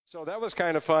So that was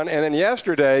kind of fun. And then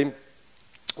yesterday,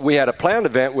 we had a planned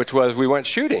event, which was we went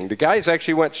shooting. The guys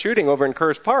actually went shooting over in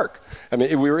Kerrs Park. I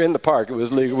mean, we were in the park. It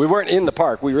was legal. We weren't in the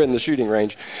park. We were in the shooting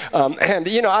range. I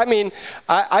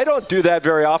don't do that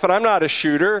very often. I'm not a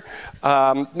shooter,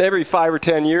 every 5 or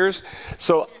 10 years.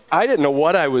 So I didn't know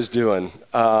what I was doing.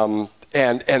 And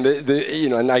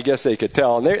I guess they could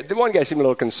tell. And the one guy seemed a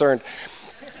little concerned.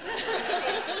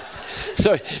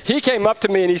 So he came up to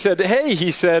me and he said, "Hey,"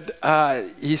 he said,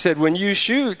 "when you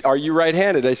shoot, are you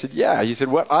right-handed?" I said, "Yeah." He said,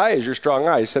 "What eye is your strong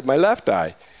eye?" He said, "My left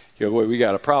eye." Well, we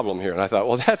got a problem here. And I thought,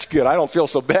 well, that's good. I don't feel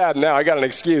so bad now. I got an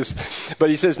excuse.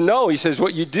 But he says, no. He says,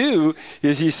 what you do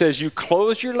is, he says, you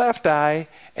close your left eye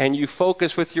and you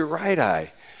focus with your right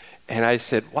eye. And I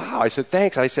said, wow. I said,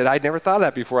 thanks. I said, I'd never thought of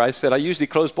that before. I said, I usually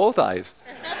close both eyes.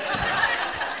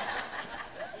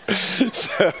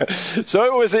 So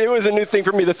it was a new thing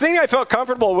for me. The thing I felt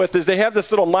comfortable with is they have this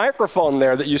little microphone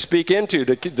there that you speak into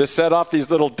to set off these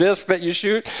little discs that you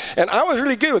shoot. And I was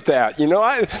really good with that.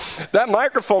 That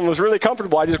microphone was really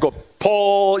comfortable. I just go,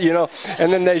 pull,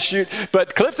 and then they shoot.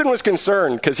 But Clifton was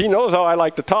concerned because he knows how I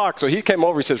like to talk. So he came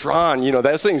over, he says, Ron,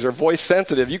 those things are voice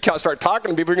sensitive. You can't start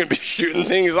talking to people, you're going to be shooting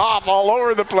things off all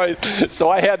over the place. So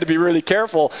I had to be really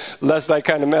careful lest I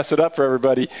kind of mess it up for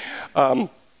everybody.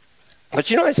 But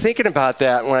I was thinking about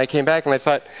that when I came back, and I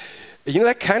thought,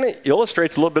 that kind of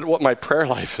illustrates a little bit what my prayer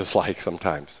life is like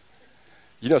sometimes.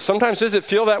 Sometimes does it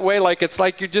feel that way? Like it's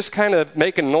like you're just kind of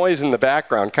making noise in the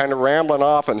background, kind of rambling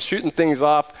off and shooting things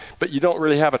off, but you don't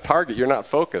really have a target. You're not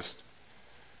focused.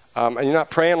 And you're not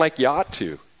praying like you ought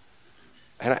to.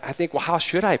 And I think, well, how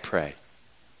should I pray?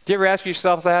 Do you ever ask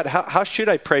yourself that? How should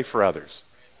I pray for others?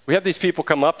 We have these people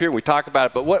come up here and we talk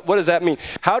about it, but what does that mean?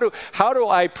 How do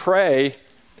I pray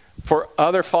for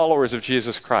other followers of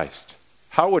Jesus Christ?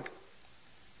 How would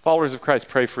followers of Christ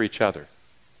pray for each other?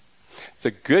 It's a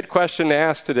good question to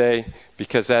ask today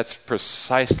because that's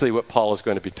precisely what Paul is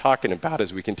going to be talking about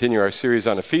as we continue our series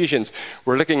on Ephesians.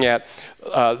 We're looking at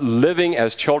living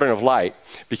as children of light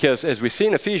because as we see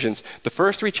in Ephesians, the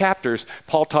first 3 chapters,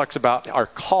 Paul talks about our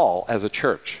call as a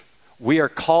church. We are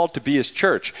called to be his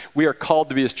church. We are called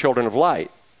to be his children of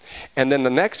light. And then the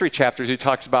next 3 chapters, he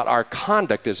talks about our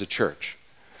conduct as a church.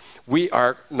 We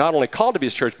are not only called to be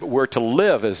his church, but we're to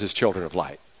live as his children of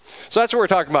light. So that's what we're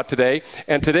talking about today.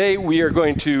 And today we are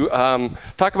going to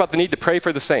talk about the need to pray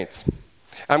for the saints.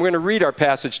 I'm going to read our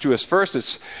passage to us first.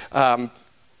 It's found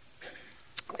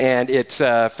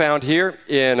here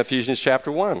in Ephesians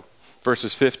chapter 1,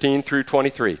 verses 15 through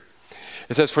 23.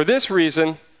 It says, "For this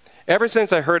reason, ever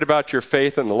since I heard about your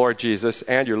faith in the Lord Jesus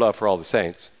and your love for all the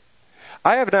saints,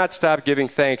 I have not stopped giving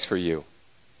thanks for you,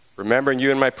 remembering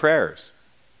you in my prayers.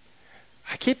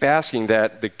 I keep asking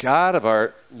that the God of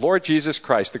our Lord Jesus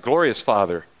Christ, the glorious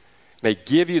Father, may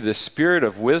give you the spirit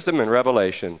of wisdom and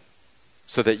revelation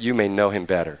so that you may know him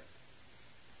better.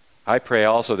 I pray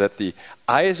also that the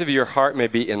eyes of your heart may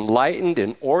be enlightened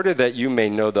in order that you may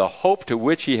know the hope to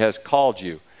which he has called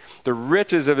you, the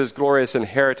riches of his glorious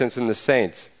inheritance in the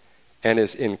saints, and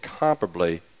his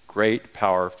incomparably great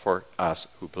power for us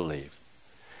who believe."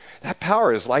 That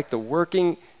power is like the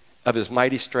working of his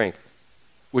mighty strength,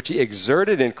 which he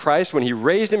exerted in Christ when he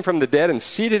raised him from the dead and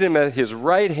seated him at his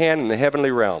right hand in the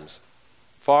heavenly realms,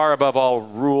 far above all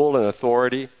rule and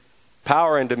authority,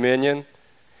 power and dominion,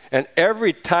 and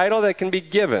every title that can be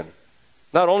given,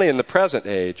 not only in the present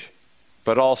age,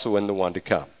 but also in the one to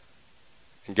come.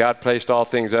 And God placed all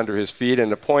things under his feet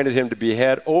and appointed him to be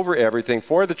head over everything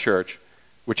for the church,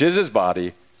 which is his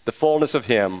body, the fullness of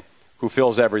him who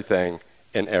fills everything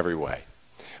in every way.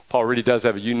 Paul really does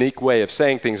have a unique way of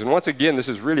saying things. And once again, this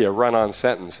is really a run-on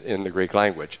sentence in the Greek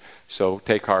language. So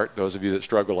take heart, those of you that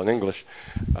struggle in English.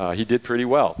 He did pretty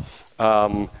well.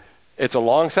 It's a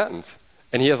long sentence,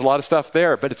 and he has a lot of stuff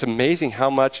there. But it's amazing how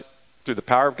much, through the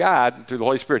power of God, through the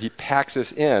Holy Spirit, he packs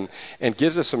this in and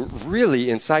gives us some really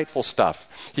insightful stuff.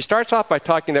 He starts off by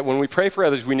talking that when we pray for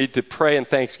others, we need to pray in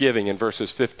thanksgiving in verses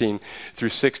 15 through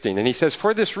 16. And he says,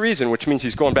 for this reason, which means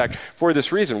he's going back, for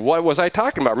this reason. What was I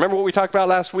talking about? Remember what we talked about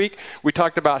last week? We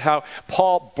talked about how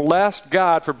Paul blessed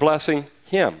God for blessing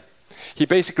him. He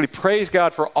basically praised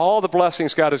God for all the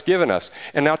blessings God has given us.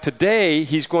 And now today,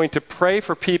 he's going to pray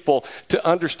for people to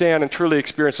understand and truly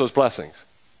experience those blessings.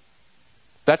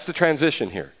 That's the transition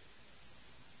here.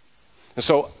 And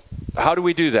so, how do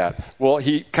we do that? Well,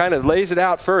 he kind of lays it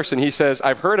out first, and he says,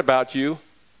 I've heard about you.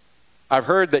 I've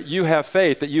heard that you have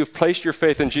faith, that you've placed your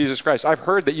faith in Jesus Christ. I've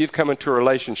heard that you've come into a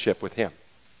relationship with him.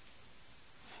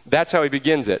 That's how he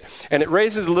begins it. And it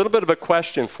raises a little bit of a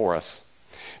question for us,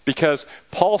 because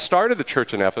Paul started the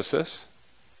church in Ephesus,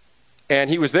 and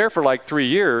he was there for like 3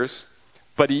 years,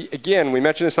 But again, we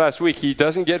mentioned this last week, he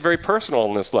doesn't get very personal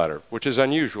in this letter, which is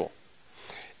unusual.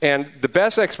 And the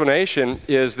best explanation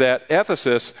is that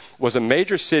Ephesus was a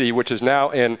major city, which is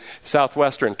now in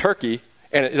southwestern Turkey,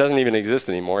 and it doesn't even exist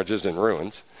anymore, it's just in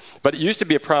ruins. But it used to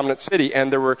be a prominent city,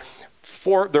 and there were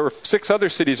 6 other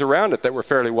cities around it that were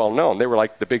fairly well known. They were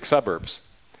like the big suburbs.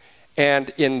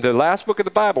 And in the last book of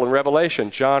the Bible, in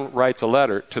Revelation, John writes a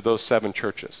letter to those 7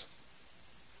 churches.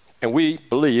 And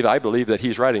I believe that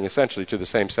he's writing essentially to the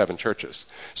same 7 churches.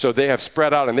 So they have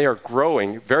spread out and they are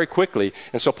growing very quickly.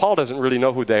 And so Paul doesn't really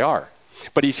know who they are.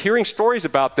 But he's hearing stories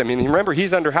about them. And remember,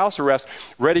 he's under house arrest,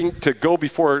 ready to go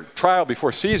before trial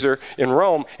before Caesar in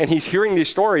Rome. And he's hearing these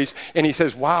stories and he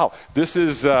says, wow, this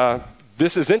is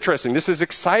interesting. This is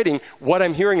exciting what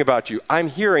I'm hearing about you. I'm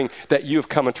hearing that you have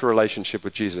come into a relationship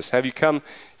with Jesus. Have you come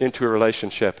into a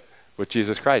relationship with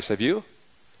Jesus Christ? Have you?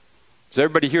 Does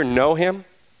everybody here know him?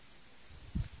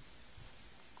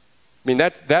 I mean,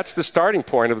 that's the starting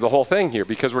point of the whole thing here,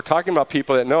 because we're talking about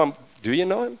people that know him. Do you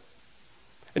know him?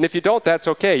 And if you don't, that's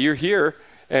okay. You're here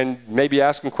and maybe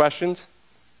asking questions,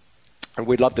 and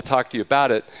we'd love to talk to you about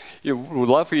it. We'd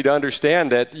love for you to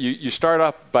understand that you start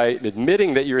off by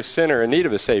admitting that you're a sinner in need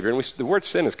of a Savior. And the word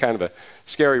sin is kind of a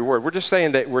scary word. We're just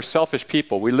saying that we're selfish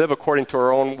people. We live according to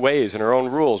our own ways and our own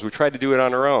rules. We try to do it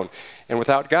on our own. And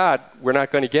without God, we're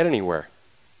not going to get anywhere.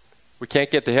 We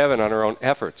can't get to heaven on our own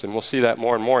efforts, and we'll see that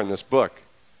more and more in this book.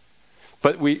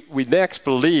 But we next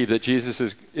believe that Jesus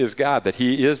is God, that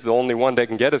he is the only one that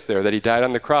can get us there, that he died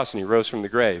on the cross and he rose from the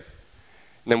grave.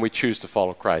 And then we choose to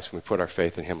follow Christ and we put our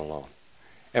faith in him alone.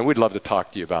 And we'd love to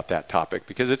talk to you about that topic,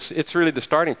 because it's really the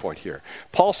starting point here.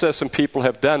 Paul says some people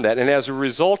have done that, and as a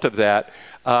result of that,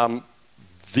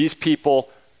 these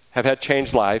people have had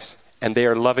changed lives, and they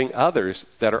are loving others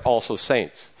that are also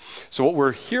saints. So what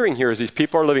we're hearing here is these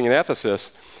people are living in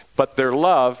Ephesus, but their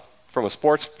love, from a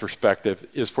sports perspective,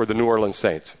 is for the New Orleans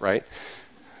Saints, right?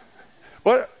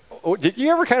 Did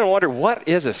you ever kind of wonder, what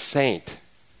is a saint?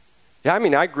 Yeah, I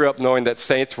mean, I grew up knowing that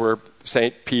saints were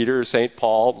St. Peter, St.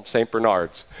 Paul, St.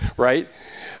 Bernards, right?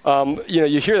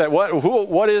 You hear that.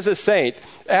 What is a saint?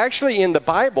 Actually, in the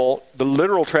Bible, the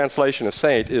literal translation of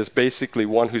saint is basically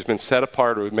one who's been set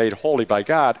apart or made holy by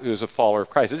God, who is a follower of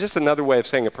Christ. It's just another way of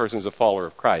saying a person is a follower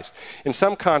of Christ. In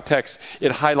some context,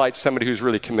 it highlights somebody who's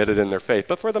really committed in their faith.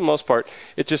 But for the most part,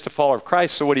 it's just a follower of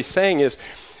Christ. So what he's saying is,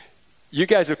 you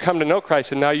guys have come to know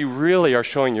Christ, and now you really are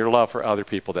showing your love for other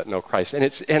people that know Christ.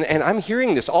 And I'm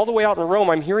hearing this all the way out in Rome.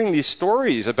 I'm hearing these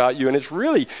stories about you, and it's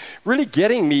really, really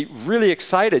getting me really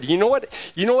excited. You know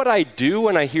what I do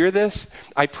when I hear this?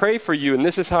 I pray for you, and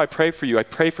this is how I pray for you. I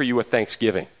pray for you with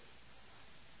thanksgiving.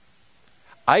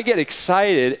 I get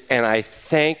excited, and I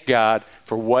thank God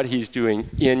for what he's doing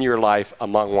in your life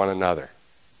among one another.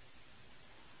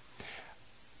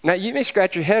 Now, you may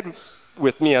scratch your head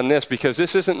with me on this, because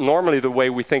this isn't normally the way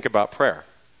we think about prayer.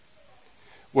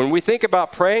 When we think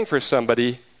about praying for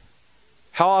somebody,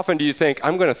 how often do you think,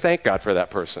 I'm going to thank God for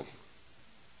that person,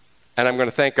 and I'm going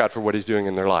to thank God for what he's doing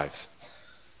in their lives?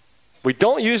 We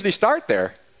don't usually start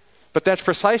there, but that's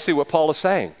precisely what Paul is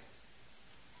saying.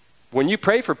 When you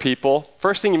pray for people,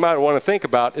 first thing you might want to think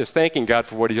about is thanking God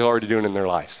for what he's already doing in their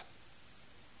lives.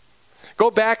 Go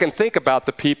back and think about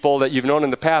the people that you've known in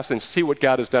the past and see what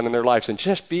God has done in their lives, and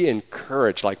just be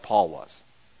encouraged like Paul was.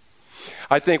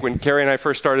 I think when Carrie and I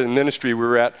first started in ministry, we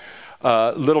were at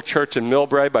a little church in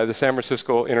Millbrae by the San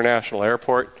Francisco International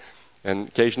Airport, and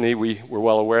occasionally we were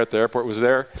well aware that the airport was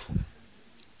there.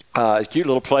 A cute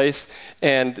little place,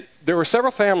 and there were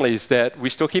several families that we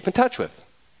still keep in touch with.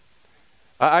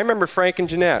 I remember Frank and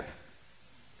Jeanette.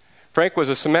 Frank was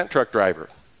a cement truck driver.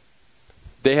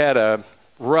 They had a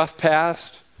rough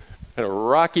past, had a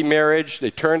rocky marriage. They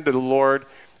turned to the Lord,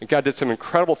 and God did some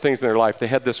incredible things in their life. They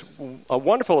had a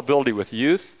wonderful ability with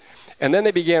youth, and then they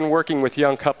began working with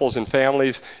young couples and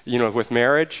families, with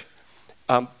marriage.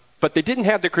 But they didn't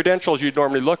have the credentials you'd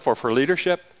normally look for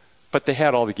leadership, but they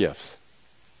had all the gifts,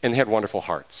 and they had wonderful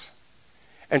hearts.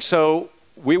 And so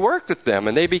we worked with them,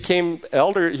 and they became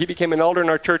elder. He became an elder in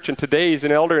our church, and today he's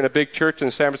an elder in a big church in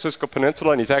the San Francisco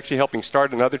Peninsula, and he's actually helping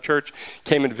start another church.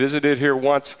 Came and visited here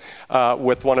once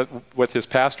with his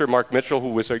pastor, Mark Mitchell, who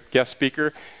was a guest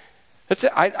speaker.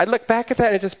 I look back at that,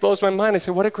 and it just blows my mind. I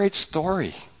say, what a great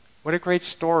story. What a great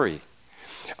story.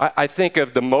 I think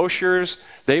of the Moshers.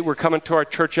 They were coming to our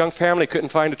church, young family, couldn't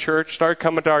find a church, started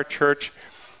coming to our church.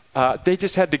 They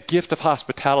just had the gift of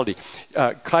hospitality.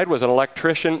 Clyde was an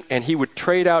electrician, and he would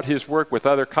trade out his work with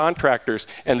other contractors,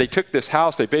 and they took this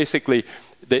house.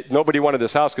 Nobody wanted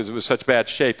this house because it was such bad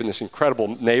shape in this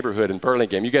incredible neighborhood in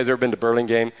Burlingame. You guys ever been to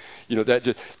Burlingame?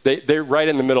 They're right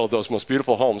in the middle of those most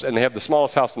beautiful homes, and they have the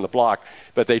smallest house on the block,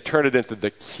 but they turned it into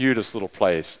the cutest little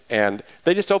place. And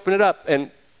they just opened it up, and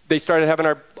they started having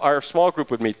our small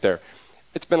group would meet there.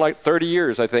 It's been like 30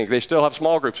 years, I think. They still have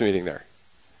small groups meeting there.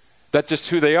 That's just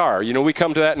who they are. We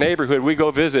come to that neighborhood, we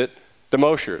go visit the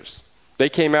Moshers. They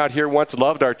came out here once,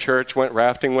 loved our church, went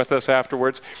rafting with us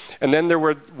afterwards. And then there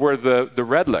were the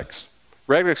Redlicks.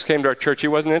 Redlicks came to our church. He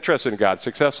wasn't interested in God.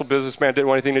 Successful businessman, didn't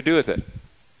want anything to do with it.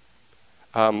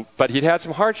 But he'd had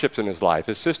some hardships in his life.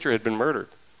 His sister had been murdered.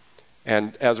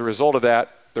 And as a result of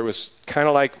that, there was kind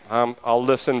of like, I'll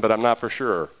listen, but I'm not for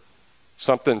sure.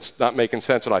 Something's not making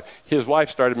sense in life. His wife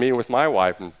started meeting with my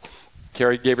wife, and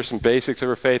Carrie gave her some basics of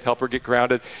her faith, helped her get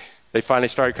grounded. They finally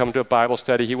started coming to a Bible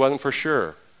study. He wasn't for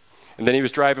sure. And then he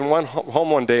was driving home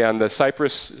one day on the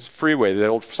Cypress Freeway, the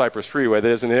old Cypress Freeway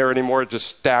that isn't there anymore, just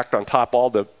stacked on top. All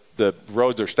the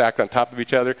roads are stacked on top of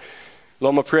each other.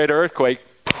 Loma Prieta earthquake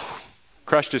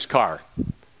crushed his car.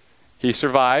 He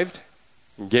survived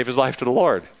and gave his life to the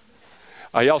Lord.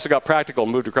 He also got practical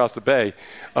and moved across the bay.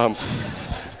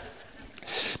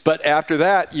 But after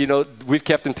that, we've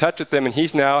kept in touch with him, and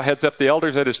he's now heads up the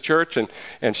elders at his church,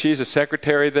 and she's a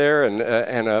secretary there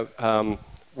and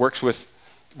works with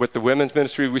the women's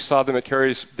ministry. We saw them at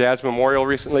Carrie's dad's memorial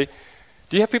recently.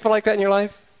 Do you have people like that in your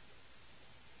life?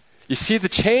 You see the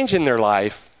change in their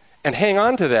life and hang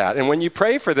on to that. And when you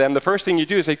pray for them, the first thing you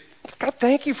do is say, God,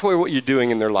 thank you for what you're doing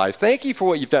in their lives. Thank you for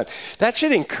what you've done. That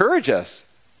should encourage us.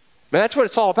 Man, that's what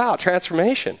it's all about,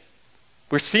 transformation.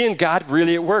 We're seeing God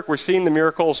really at work. We're seeing the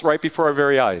miracles right before our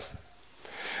very eyes.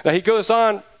 Now, he goes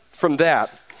on from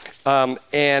that,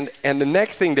 and the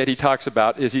next thing that he talks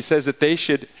about is he says that they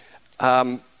should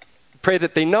pray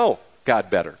that they know God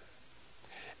better.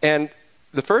 And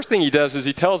the first thing he does is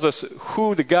he tells us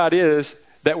who the God is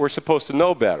that we're supposed to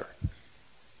know better.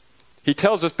 He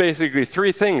tells us basically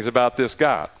three things about this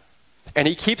God. And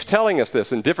he keeps telling us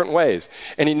this in different ways.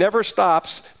 And he never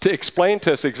stops to explain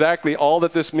to us exactly all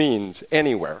that this means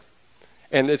anywhere.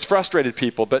 And it's frustrated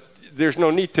people, but there's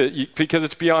no need to, because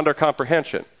it's beyond our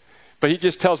comprehension. But he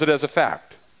just tells it as a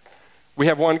fact. We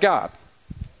have one God,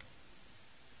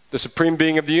 the supreme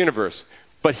being of the universe.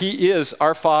 But he is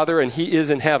our Father, and he is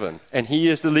in heaven, and he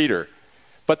is the leader.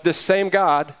 But this same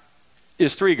God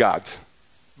is three gods.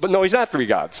 But no, he's not three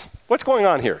gods. What's going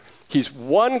on here? He's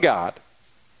one God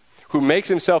who makes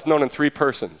himself known in three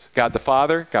persons. God the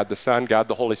Father, God the Son, God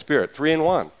the Holy Spirit. Three in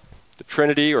one. The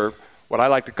Trinity, or what I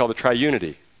like to call the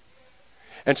triunity.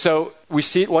 And so we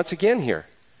see it once again here.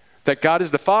 That God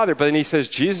is the Father, but then he says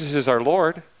Jesus is our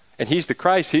Lord, and he's the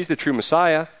Christ, he's the true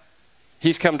Messiah.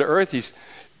 He's come to earth, he's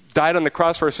died on the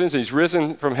cross for our sins, and he's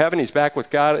risen from heaven, he's back with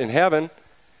God in heaven.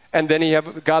 And then you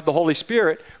have God the Holy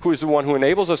Spirit, who is the one who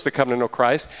enables us to come to know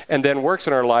Christ and then works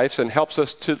in our lives and helps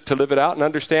us to live it out and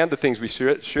understand the things we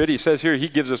should. He says here, he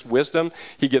gives us wisdom,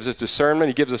 he gives us discernment,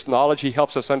 he gives us knowledge, he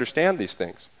helps us understand these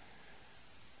things.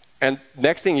 And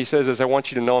next thing he says is, I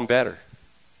want you to know him better.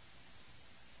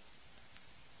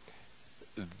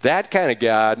 That kind of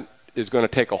God is going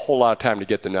to take a whole lot of time to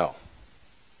get to know.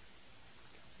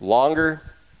 Longer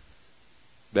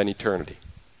than eternity.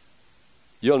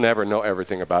 You'll never know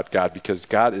everything about God because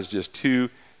God is just too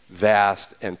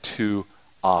vast and too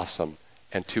awesome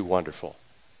and too wonderful.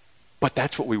 But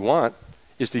that's what we want,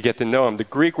 is to get to know him. The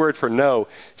Greek word for know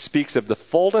speaks of the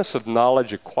fullness of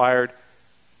knowledge acquired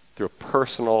through a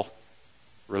personal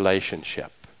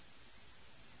relationship.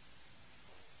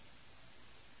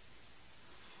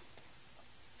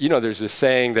 There's this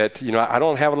saying that, I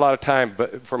don't have a lot of time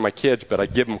for my kids, but I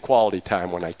give them quality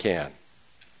time when I can.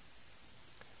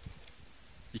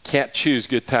 You can't choose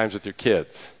good times with your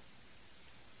kids.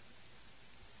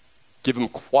 Give them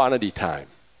quantity time,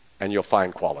 and you'll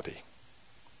find quality.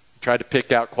 Try to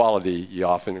pick out quality, you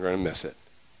often are going to miss it.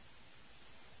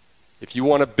 If you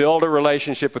want to build a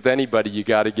relationship with anybody, you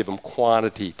got to give them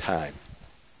quantity time.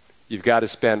 You've got to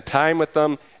spend time with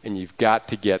them, and you've got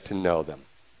to get to know them.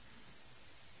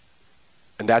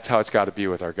 And that's how it's got to be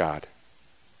with our God.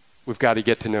 We've got to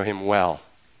get to know him well.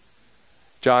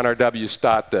 John R.W.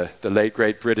 Stott, the late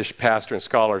great British pastor and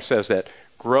scholar, says that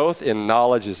growth in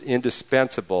knowledge is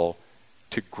indispensable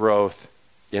to growth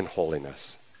in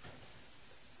holiness.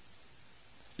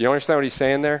 You understand what he's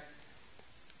saying there?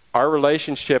 Our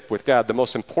relationship with God, the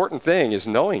most important thing is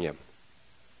knowing him.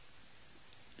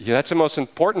 That's the most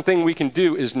important thing we can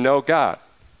do, is know God.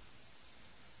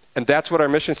 And that's what our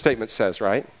mission statement says,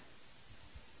 right?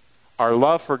 our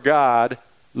love for God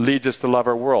leads us to love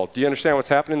our world. Do you understand what's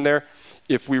happening there?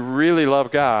 If we really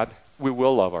love God, we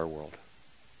will love our world.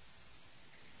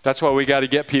 That's why we got to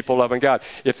get people loving God.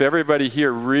 If everybody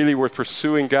here really were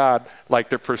pursuing God like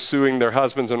they're pursuing their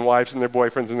husbands and wives and their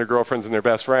boyfriends and their girlfriends and their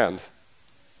best friends,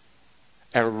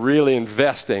 and really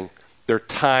investing their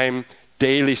time,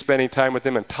 daily spending time with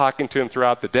them and talking to them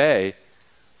throughout the day,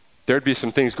 there'd be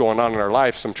some things going on in our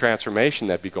life, some transformation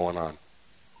that'd be going on.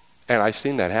 And I've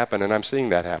seen that happen, and I'm seeing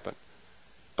that happen.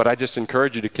 But I just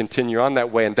encourage you to continue on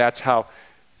that way, and that's how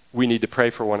we need to pray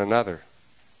for one another.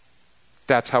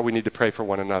 That's how we need to pray for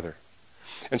one another.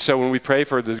 And so when we pray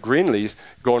for the Greenleys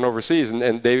going overseas,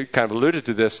 and they kind of alluded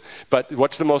to this, but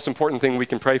what's the most important thing we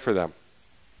can pray for them?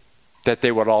 That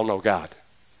they would all know God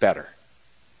better.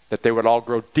 That they would all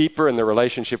grow deeper in their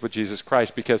relationship with Jesus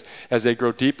Christ, because as they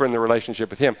grow deeper in their relationship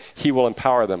with Him, He will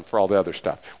empower them for all the other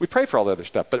stuff. We pray for all the other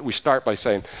stuff, but we start by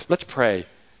saying, let's pray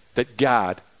that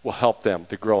God will help them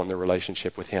to grow in their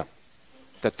relationship with Him.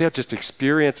 That they'll just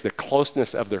experience the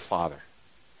closeness of their Father.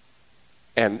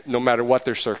 And no matter what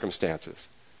their circumstances,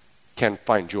 can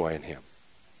find joy in Him.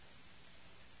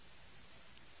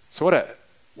 So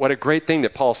what a great thing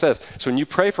that Paul says. So when you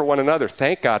pray for one another,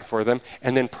 thank God for them,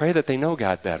 and then pray that they know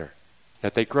God better,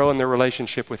 that they grow in their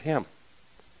relationship with Him.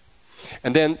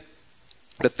 And then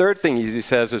the third thing he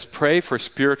says is pray for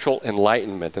spiritual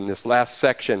enlightenment. In this last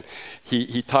section,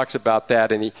 he talks about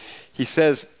that, and he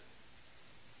says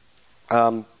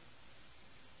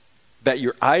that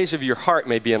your eyes of your heart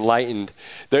may be enlightened.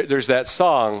 There's that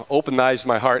song, Open the Eyes of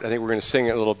My Heart. I think we're going to sing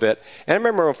it a little bit. And I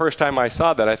remember the first time I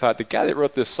saw that, I thought, the guy that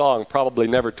wrote this song probably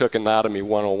never took Anatomy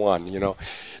 101, you know.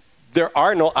 There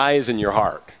are no eyes in your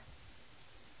heart.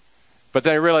 But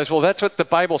then I realized, well, that's what the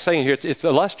Bible's saying here. It's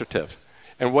illustrative.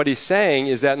 And what he's saying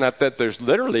is that not that there's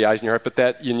literally eyes in your heart, but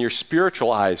that in your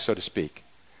spiritual eyes, so to speak,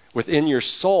 within your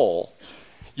soul,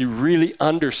 you really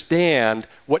understand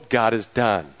what God has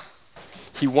done.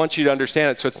 He wants you to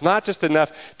understand it. So it's not just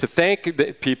enough to thank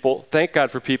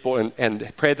God for people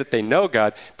and pray that they know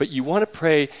God, but you want to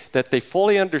pray that they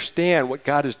fully understand what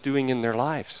God is doing in their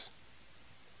lives,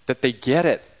 that they get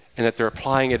it and that they're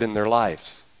applying it in their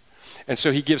lives. And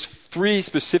so he gives 3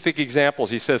 specific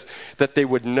examples. He says that they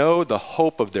would know the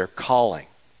hope of their calling,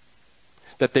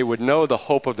 that they would know the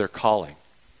hope of their calling.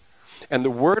 And the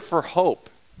word for hope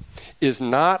is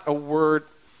not a word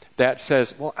that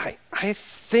says, well, I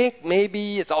think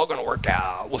maybe it's all going to work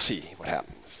out. We'll see what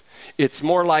happens. It's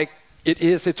more like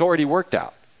it's already worked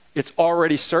out. It's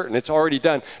already certain. It's already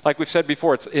done. Like we've said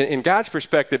before, it's, in God's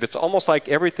perspective, it's almost like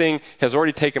everything has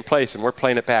already taken place and we're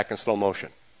playing it back in slow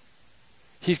motion.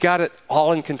 He's got it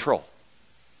all in control.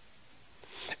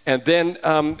 And then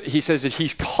he says that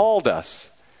He's called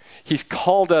us. He's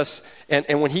called us,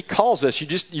 and when He calls us,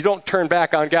 you don't turn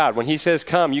back on God. When He says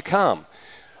come, you come.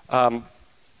 And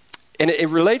it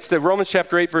relates to Romans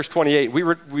chapter 8, verse 28.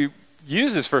 We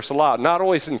use this verse a lot, not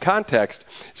always in context.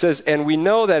 It says, and we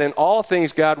know that in all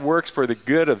things God works for the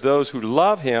good of those who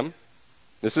love Him.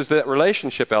 This is that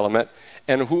relationship element.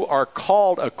 And who are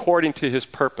called according to His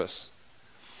purpose.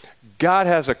 God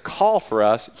has a call for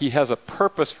us. He has a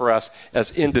purpose for us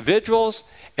as individuals,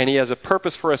 and He has a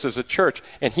purpose for us as a church.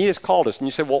 And He has called us. And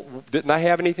you say, well, didn't I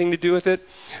have anything to do with it?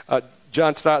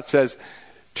 John Stott says,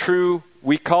 true,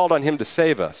 we called on Him to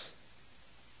save us.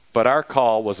 But our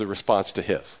call was a response to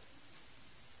His.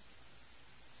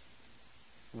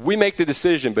 We make the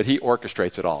decision, but He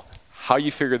orchestrates it all. How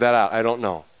you figure that out, I don't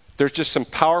know. There's just some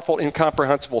powerful,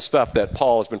 incomprehensible stuff that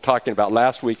Paul has been talking about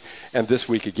last week and this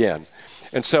week again.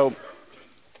 And so,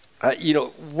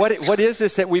 what is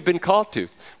this that we've been called to?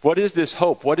 What is this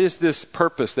hope? What is this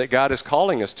purpose that God is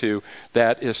calling us to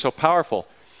that is so powerful?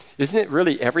 Isn't it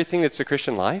really everything that's the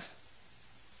Christian life?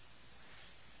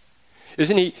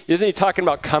 Isn't he talking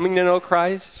about coming to know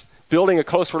Christ, building a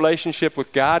close relationship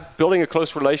with God, building a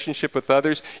close relationship with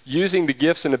others, using the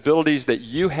gifts and abilities that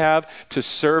you have to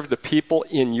serve the people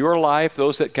in your life,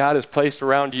 those that God has placed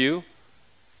around you?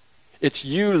 It's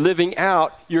you living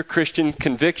out your Christian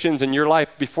convictions in your life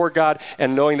before God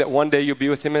and knowing that one day you'll be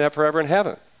with Him forever in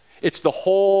heaven. It's the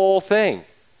whole thing.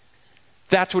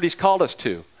 That's what He's called us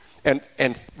to.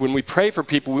 And when we pray for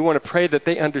people, we want to pray that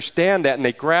they understand that and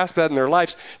they grasp that in their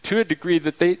lives to a degree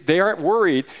that they aren't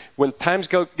worried when times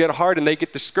get hard and they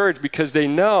get discouraged, because they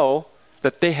know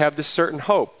that they have this certain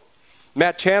hope.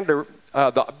 Matt Chandler,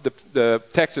 the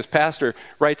Texas pastor,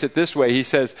 writes it this way. He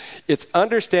says, it's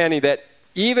understanding that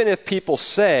even if people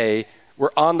say we're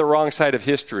on the wrong side of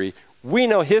history, we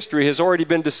know history has already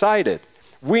been decided.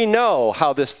 We know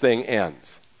how this thing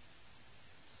ends.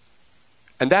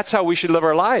 And that's how we should live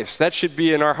our lives. That should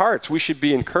be in our hearts. We should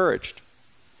be encouraged.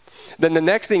 Then the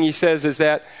next thing he says is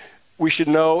that they should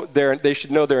know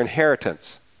their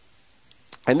inheritance.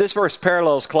 And this verse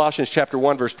parallels Colossians chapter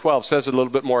 1, verse 12, says it a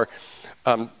little bit more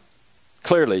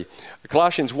clearly.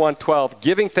 Colossians 1:12,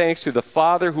 giving thanks to the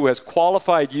Father who has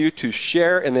qualified you to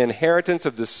share in the inheritance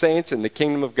of the saints in the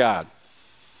kingdom of God.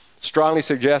 Strongly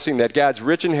suggesting that God's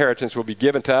rich inheritance will be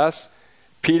given to us.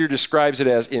 Peter describes it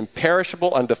as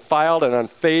imperishable, undefiled, and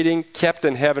unfading, kept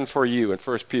in heaven for you in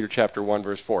 1 Peter chapter 1,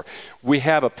 verse 4. We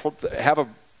have a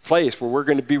place where we're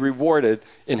going to be rewarded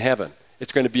in heaven.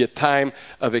 It's going to be a time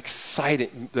of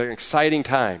exciting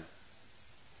time.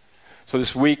 So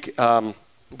this week,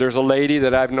 there's a lady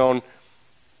that I've known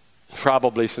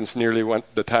probably since nearly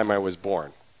the time I was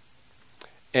born.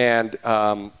 And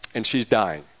she's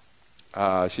dying.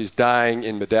 She's dying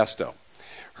in Modesto.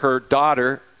 Her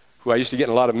daughter, who I used to get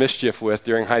in a lot of mischief with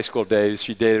during high school days,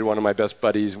 she dated one of my best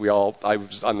buddies. I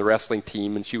was on the wrestling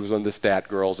team, and she was one of the stat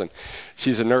girls. And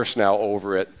she's a nurse now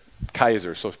over at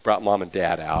Kaiser, so she brought Mom and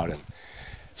Dad out. And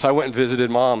so I went and visited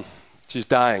Mom. She's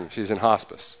dying. She's in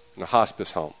hospice, in a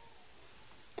hospice home.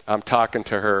 I'm talking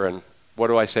to her, and what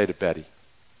do I say to Betty?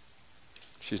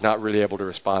 She's not really able to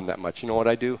respond that much. You know what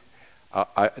I do?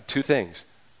 Two things.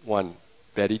 One,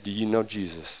 Betty, do you know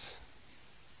Jesus?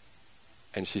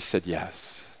 And she said,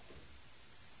 yes.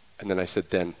 And then I said,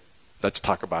 then let's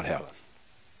talk about heaven.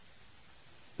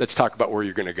 Let's talk about where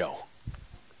you're going to go.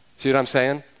 See what I'm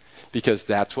saying? Because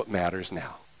that's what matters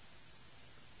now.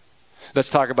 Let's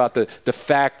talk about the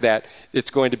fact that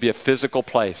it's going to be a physical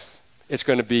place. It's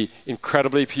going to be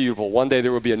incredibly beautiful. One day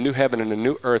there will be a new heaven and a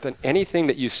new earth, and anything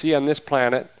that you see on this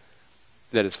planet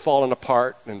that has fallen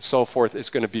apart and so forth is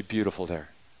going to be beautiful there.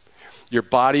 Your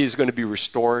body is going to be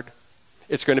restored.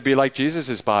 It's going to be like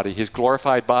Jesus' body, his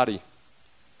glorified body.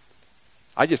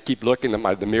 I just keep looking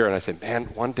at the mirror and I say, man,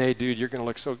 one day, dude, you're going to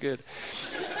look so good.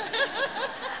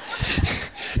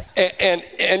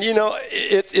 And you know,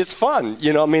 it's fun.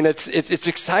 You know, I mean, it's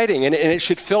exciting, and it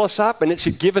should fill us up, and it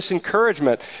should give us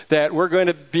encouragement that we're going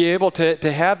to be able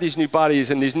to have these new bodies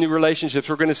and these new relationships.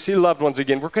 We're going to see loved ones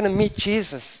again. We're going to meet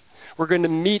Jesus. We're going to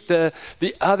meet the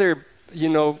other, you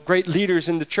know, great leaders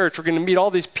in the church. We're going to meet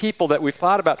all these people that we've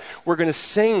thought about. We're going to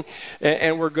sing,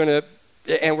 and we're going to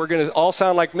all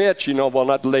sound like Mitch, you know, well,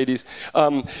 not the ladies,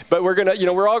 but we're going to, you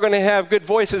know, we're all going to have good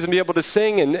voices and be able to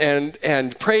sing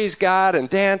and praise God and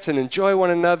dance and enjoy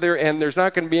one another, and there's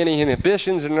not going to be any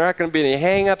inhibitions, and there aren't going to be any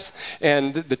hang-ups,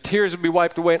 and the tears will be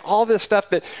wiped away, and all this stuff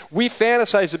that we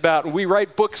fantasize about and we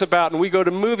write books about and we go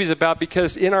to movies about,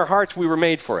 because in our hearts we were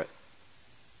made for it,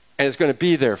 and it's going to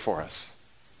be there for us.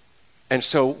 And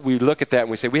so we look at that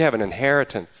and we say, we have an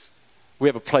inheritance. We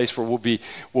have a place where we'll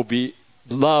be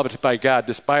loved by God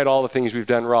despite all the things we've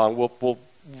done wrong. We'll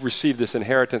receive this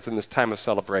inheritance in this time of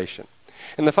celebration.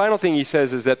 And the final thing he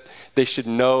says is that they should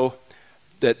know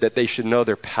that they should know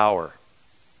their power,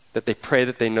 that they pray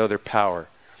that they know their power.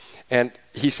 And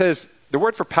he says, the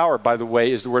word for power, by the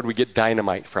way, is the word we get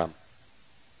dynamite from.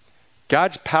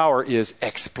 God's power is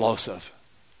explosive.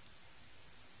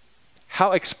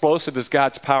 How explosive is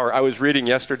God's power? I was reading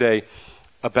yesterday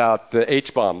about the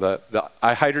H-bomb, the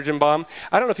hydrogen bomb.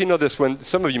 I don't know if you know this. When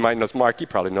some of you might know this, Mark, you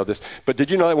probably know this, but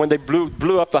did you know that when they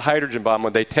blew up the hydrogen bomb,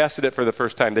 when they tested it for the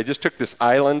first time, they just took this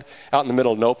island out in the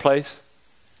middle of no place,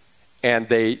 and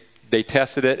they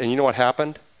tested it, and you know what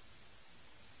happened?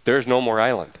 There's no more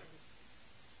island.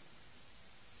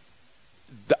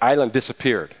 The island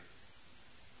disappeared.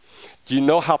 Do you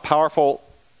know how powerful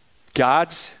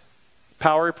God's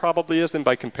power probably is then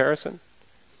by comparison?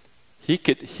 He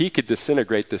could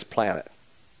disintegrate this planet.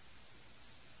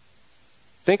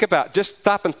 Just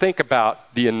stop and think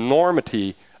about the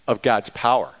enormity of God's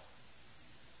power.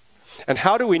 And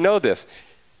how do we know this?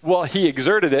 Well, he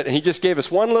exerted it, and he just gave us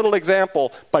one little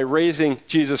example by raising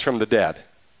Jesus from the dead.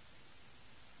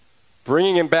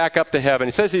 Bringing him back up to heaven.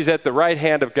 He says he's at the right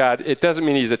hand of God. It doesn't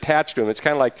mean he's attached to him. It's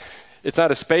kind of like, it's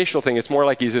not a spatial thing. It's more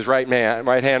like he's his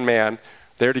right-hand man.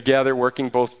 They're together working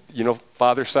both, you know,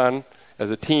 Father, Son, as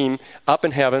a team, up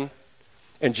in heaven.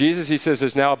 And Jesus, he says,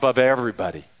 is now above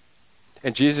everybody.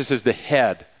 And Jesus is the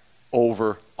head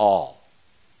over all.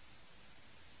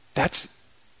 That's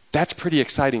pretty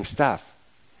exciting stuff.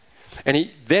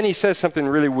 And then he says something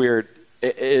really weird.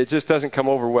 It just doesn't come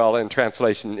over well in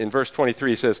translation. In verse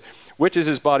 23, he says, which is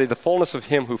his body, the fullness of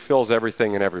him who fills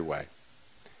everything in every way.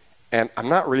 And I'm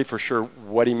not really for sure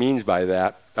what he means by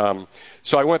that.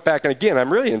 So I went back, and again,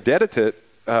 I'm really indebted to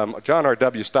John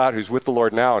R.W. Stott, who's with the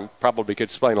Lord now and probably could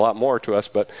explain a lot more to us.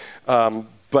 But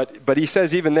he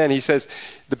says, even then, he says,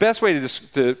 the best way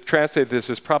to translate this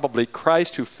is probably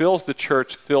Christ who fills the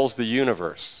church fills the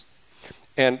universe.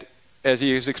 And as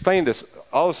he was explaining this,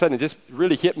 all of a sudden it just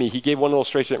really hit me. He gave one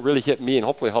illustration that really hit me and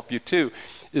hopefully help you too,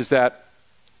 is that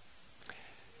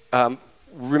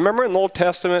remember in the Old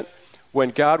Testament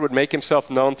when God would make himself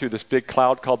known through this big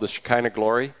cloud called the Shekinah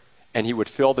glory, and he would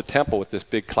fill the temple with this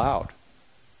big cloud.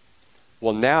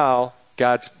 Well, now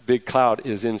God's big cloud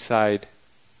is inside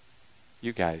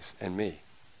you guys and me.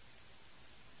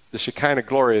 The Shekinah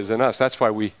glory is in us. That's why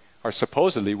we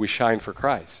shine for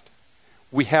Christ.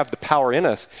 We have the power in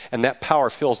us, and that power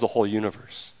fills the whole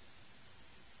universe.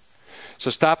 So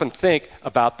stop and think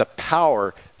about the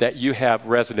power that you have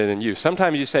resident in you.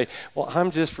 Sometimes you say, well,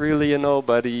 I'm just really a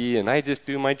nobody, and I just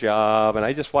do my job, and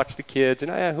I just watch the kids,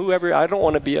 and I don't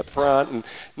want to be up front, and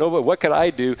nobody, what could I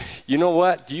do? You know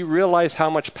what? Do you realize how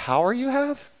much power you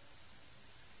have?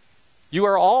 You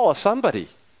are all a somebody.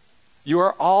 You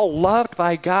are all loved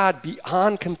by God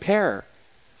beyond compare.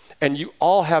 And you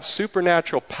all have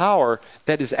supernatural power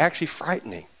that is actually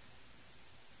frightening.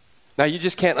 Now, you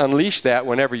just can't unleash that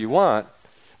whenever you want.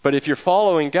 But if you're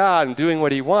following God and doing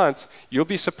what he wants, you'll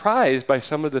be surprised by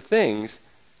some of the things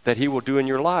that he will do in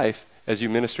your life as you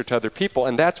minister to other people.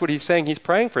 And that's what he's saying. He's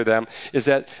praying for them, is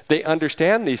that they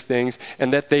understand these things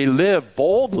and that they live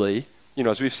boldly. You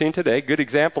know, as we've seen today, good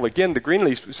example, again, the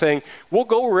Greenleafs saying, we'll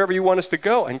go wherever you want us to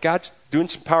go. And God's doing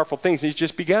some powerful things. He's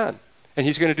just begun. And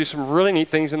he's going to do some really neat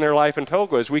things in their life in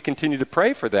Togo as we continue to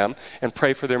pray for them and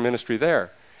pray for their ministry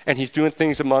there. And he's doing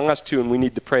things among us too, and we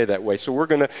need to pray that way. So we're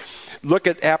going to look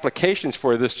at applications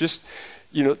for this. Just,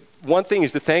 one thing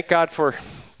is to thank God for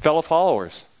fellow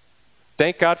followers.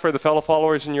 Thank God for the fellow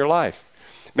followers in your life.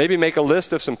 Maybe make a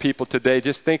list of some people today.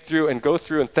 Just think through and go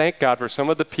through and thank God for some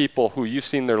of the people who you've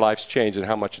seen their lives change and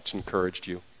how much it's encouraged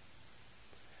you.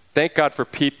 Thank God for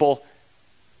people,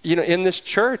 in this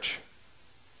church.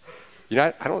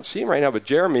 I don't see him right now, but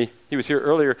Jeremy, he was here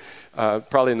earlier,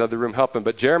 probably in another room helping,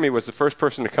 but Jeremy was the first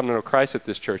person to come to know Christ at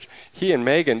this church. He and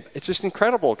Megan, it's just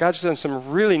incredible. God's done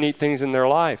some really neat things in their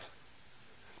life.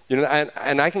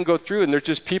 And I can go through, and there's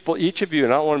just people, each of you,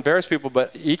 and I don't want to embarrass people,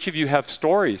 but each of you have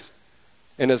stories.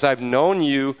 And as I've known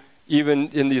you, even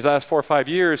in these last 4 or 5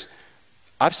 years,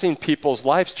 I've seen people's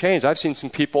lives change. I've seen some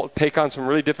people take on some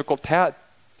really difficult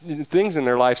things in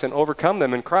their lives and overcome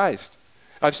them in Christ.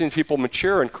 I've seen people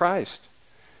mature in Christ.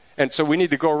 And so we need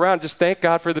to go around, just thank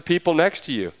God for the people next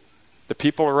to you, the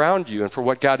people around you, and for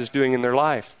what God is doing in their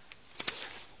life.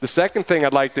 The second thing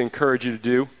I'd like to encourage you to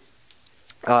do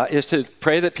is to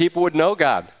pray that people would know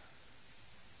God.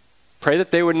 Pray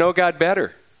that they would know God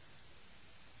better.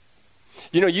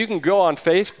 You can go on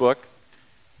Facebook,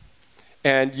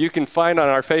 and you can find on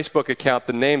our Facebook account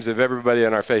the names of everybody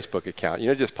on our Facebook account.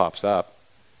 It just pops up.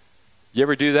 You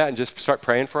ever do that and just start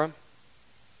praying for them?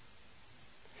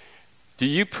 Do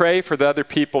you pray for the other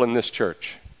people in this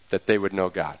church that they would know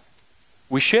God?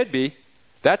 We should be.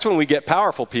 That's when we get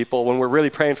powerful people, when we're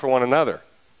really praying for one another.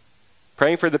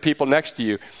 Praying for the people next to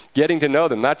you, getting to know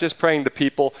them, not just praying the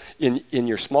people in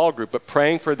your small group, but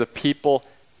praying for the people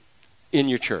in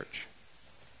your church.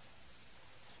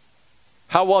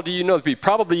 How well do you know the people?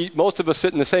 Probably most of us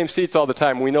sit in the same seats all the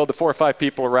time. We know the 4 or 5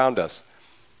 people around us.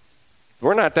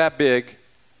 We're not that big.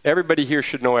 Everybody here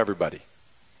should know everybody.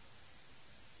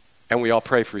 And we all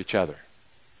pray for each other.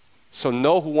 So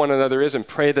know who one another is and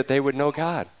pray that they would know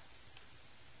God.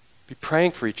 Be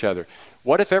praying for each other.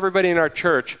 What if everybody in our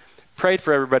church prayed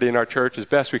for everybody in our church as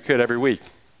best we could every week?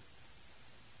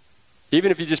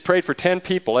 Even if you just prayed for 10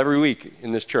 people every week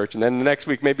in this church, and then the next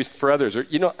week maybe for others. Or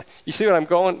you see what I'm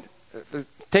going?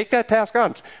 Take that task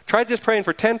on. Try just praying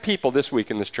for 10 people this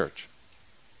week in this church.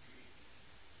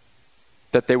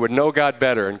 That they would know God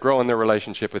better and grow in their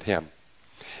relationship with him.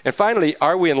 And finally,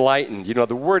 are we enlightened?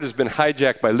 The word has been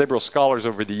hijacked by liberal scholars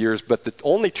over the years, but the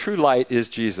only true light is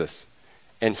Jesus.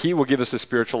 And he will give us a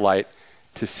spiritual light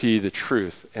to see the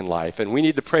truth in life. And we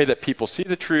need to pray that people see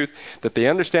the truth, that they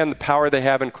understand the power they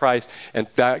have in Christ, and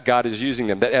that God is using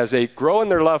them. That as they grow in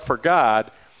their love for God,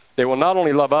 they will not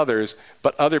only love others,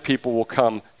 but other people will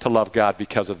come to love God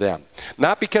because of them.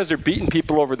 Not because they're beating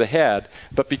people over the head,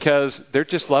 but because they're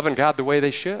just loving God the way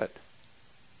they should.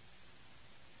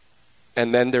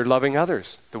 And then they're loving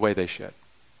others the way they should.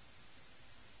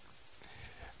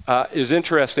 It's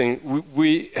interesting.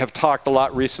 We have talked a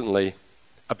lot recently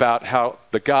about how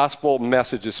the gospel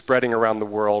message is spreading around the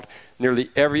world. Nearly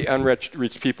every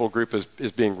unreached people group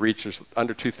is being reached. There's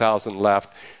under 2,000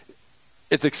 left.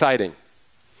 It's exciting.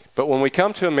 But when we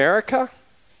come to America,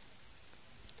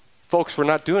 folks, we're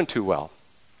not doing too well.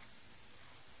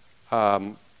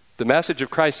 The message of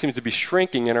Christ seems to be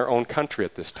shrinking in our own country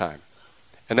at this time.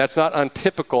 And that's not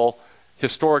untypical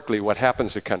historically what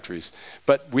happens to countries.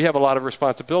 But we have a lot of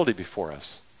responsibility before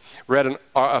us. Read an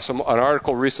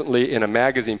article recently in a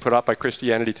magazine put out by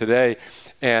Christianity Today,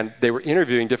 and they were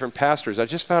interviewing different pastors. I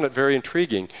just found it very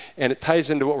intriguing, and it ties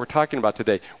into what we're talking about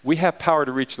today. We have power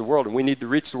to reach the world, and we need to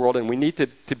reach the world, and we need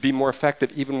to be more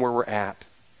effective even where we're at.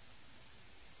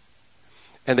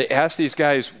 And they asked these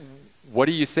guys, what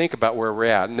do you think about where we're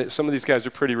at? And some of these guys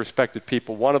are pretty respected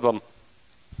people. One of them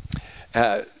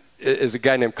is a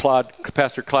guy named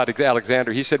Pastor Claude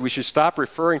Alexander. He said we should stop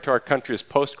referring to our country as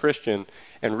post-Christian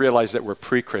and realize that we're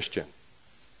pre-Christian.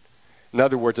 In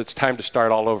other words, it's time to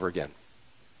start all over again.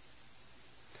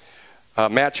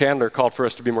 Matt Chandler called for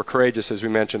us to be more courageous, as we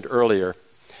mentioned earlier.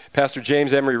 Pastor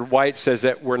James Emery White says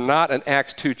that we're not an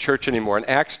Acts 2 church anymore. In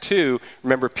Acts 2,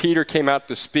 remember, Peter came out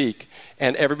to speak,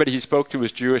 and everybody he spoke to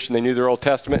was Jewish, and they knew their Old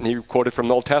Testament, and he quoted from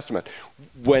the Old Testament.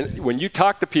 When you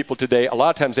talk to people today, a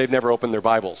lot of times they've never opened their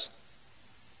Bibles.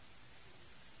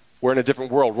 We're in a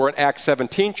different world. We're an Acts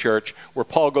 17 church where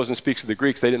Paul goes and speaks to the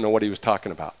Greeks. They didn't know what he was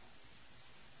talking about.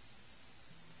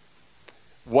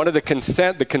 One of the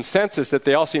consensus that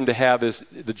they all seem to have is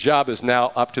the job is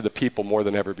now up to the people more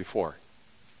than ever before.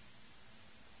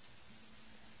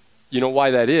 You know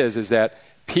why that is that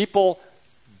people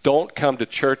don't come to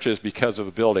churches because of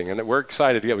a building. And we're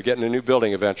excited we're getting a new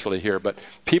building eventually here, but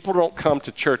people don't come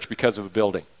to church because of a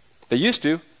building. They used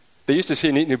to. They used to see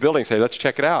a neat new building and say, let's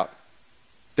check it out.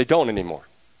 They don't anymore.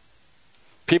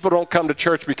 People don't come to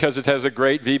church because it has a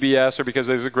great VBS or because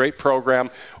there's a great program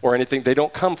or anything. They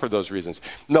don't come for those reasons.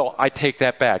 No, I take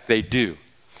that back. They do.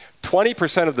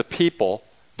 20% of the people,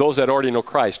 those that already know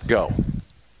Christ, go.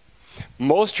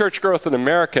 Most church growth in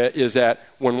America is that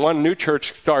when one new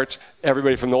church starts,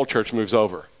 everybody from the old church moves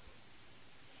over.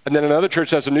 And then another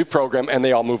church has a new program, and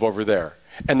they all move over there.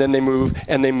 And then they move,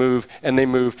 and they move, and they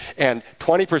move. And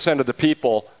 20% of the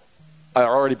people are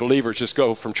already believers, just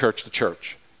go from church to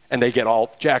church. And they get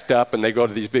all jacked up, and they go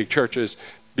to these big churches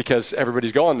because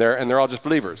everybody's going there, and they're all just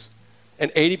believers.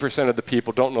 And 80% of the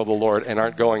people don't know the Lord and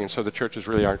aren't going, and so the churches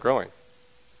really aren't growing.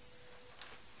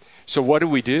 So what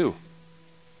do?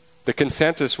 The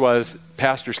consensus was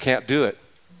pastors can't do it.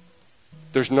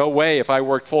 There's no way if I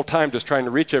worked full-time just trying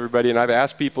to reach everybody, and I've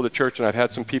asked people to church, and I've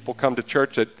had some people come to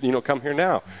church that, come here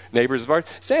now. Neighbors of ours.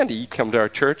 Sandy, you come to our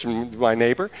church, and my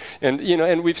neighbor. And,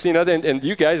 and we've seen other, and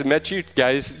you guys, met you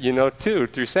guys, too,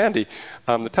 through Sandy,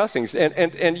 the Tussings.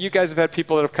 And you guys have had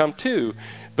people that have come too.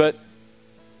 But,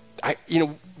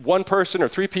 one person or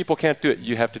three people can't do it.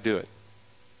 You have to do it.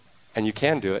 And you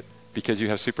can do it because you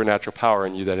have supernatural power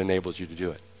in you that enables you to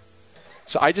do it.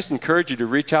 So I just encourage you to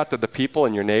reach out to the people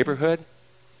in your neighborhood,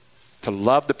 to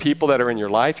love the people that are in your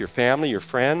life, your family, your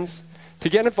friends, to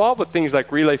get involved with things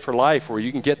like Relay for Life, where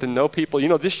you can get to know people.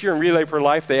 This year in Relay for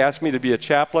Life, they asked me to be a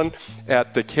chaplain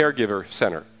at the Caregiver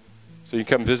Center. So you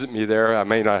can come visit me there. I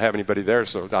may not have anybody there,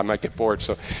 so I might get bored.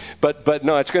 But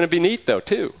no, it's going to be neat, though,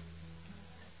 too.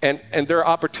 And there are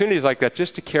opportunities like that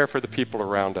just to care for the people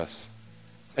around us.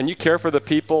 And you care for the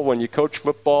people when you coach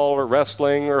football or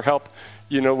wrestling or help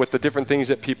with the different things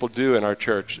that people do in our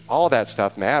church. All that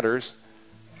stuff matters.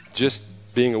 Just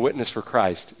being a witness for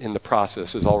Christ in the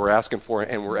process is all we're asking for,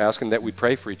 and we're asking that we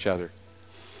pray for each other.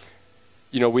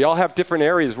 We all have different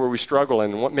areas where we struggle,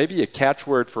 and what maybe a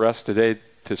catchword for us today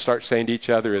to start saying to each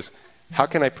other is, how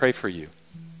can I pray for you?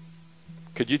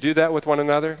 Could you do that with one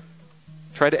another?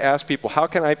 Try to ask people, how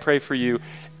can I pray for you?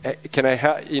 Can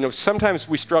I sometimes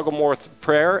we struggle more with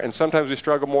prayer, and sometimes we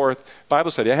struggle more with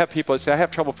Bible study. I have people that say, I have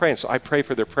trouble praying, so I pray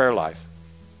for their prayer life.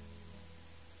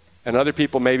 And other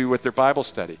people maybe with their Bible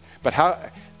study. But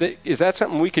is that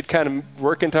something we could kind of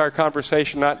work into our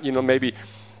conversation? Not, maybe,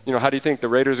 how do you think the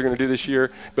Raiders are going to do this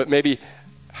year? But maybe,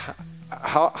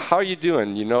 how are you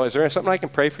doing? Is there something I can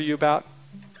pray for you about?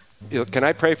 Can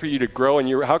I pray for you to grow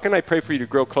how can I pray for you to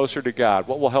grow closer to God?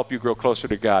 What will help you grow closer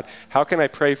to God? How can I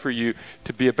pray for you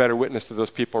to be a better witness to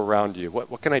those people around you?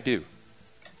 What can I do?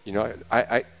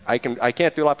 I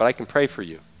can't do a lot, but I can pray for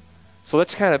you. So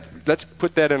let's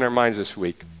put that in our minds this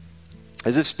week.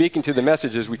 As it's speaking to the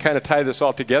messages, we kind of tie this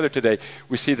all together today.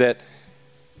 We see that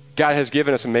God has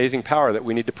given us amazing power that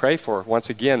we need to pray for,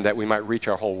 once again, that we might reach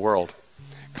our whole world.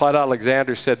 Claude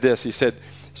Alexander said this. He said,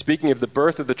 speaking of the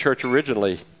birth of the church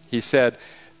originally, he said,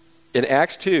 in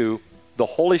Acts 2, the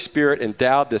Holy Spirit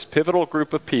endowed this pivotal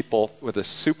group of people with a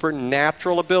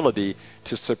supernatural ability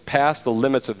to surpass the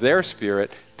limits of their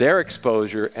spirit, their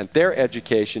exposure, and their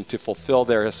education to fulfill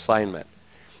their assignment.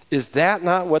 Is that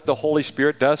not what the Holy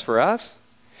Spirit does for us?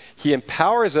 He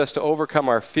empowers us to overcome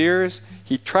our fears.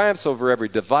 He triumphs over every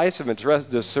divisive and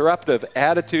disruptive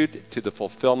attitude to the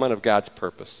fulfillment of God's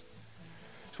purpose.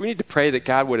 So we need to pray that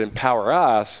God would empower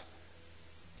us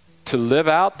to live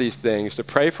out these things, to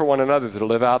pray for one another to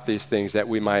live out these things, that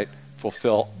we might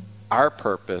fulfill our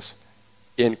purpose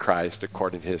in Christ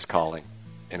according to his calling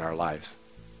in our lives.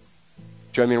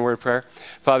 Join me in a word of prayer.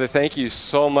 Father, thank you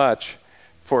so much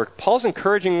for Paul's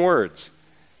encouraging words.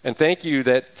 And thank you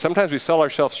that sometimes we sell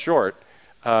ourselves short.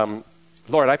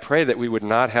 Lord, I pray that we would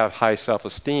not have high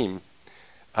self-esteem,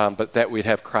 but that we'd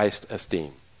have Christ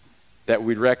esteem. That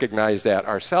we'd recognize that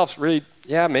ourselves really,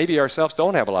 maybe ourselves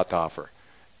don't have a lot to offer.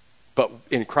 But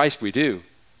in Christ we do.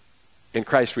 In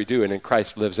Christ we do, and in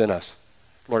Christ lives in us.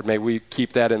 Lord, may we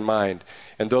keep that in mind.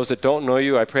 And those that don't know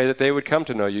you, I pray that they would come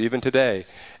to know you even today.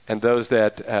 And those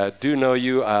that do know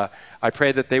you, I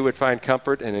pray that they would find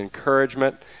comfort and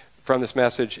encouragement from this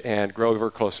message and grow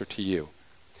ever closer to you.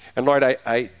 And Lord,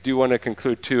 I do want to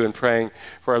conclude too in praying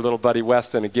for our little buddy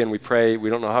Weston. Again, we pray, we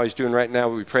don't know how he's doing right now,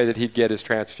 but we pray that he'd get his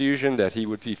transfusion, that he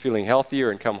would be feeling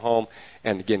healthier and come home.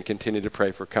 And again, continue to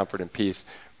pray for comfort and peace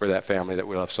for that family that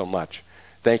we love so much.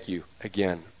 Thank you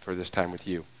again for this time with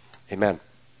you. Amen.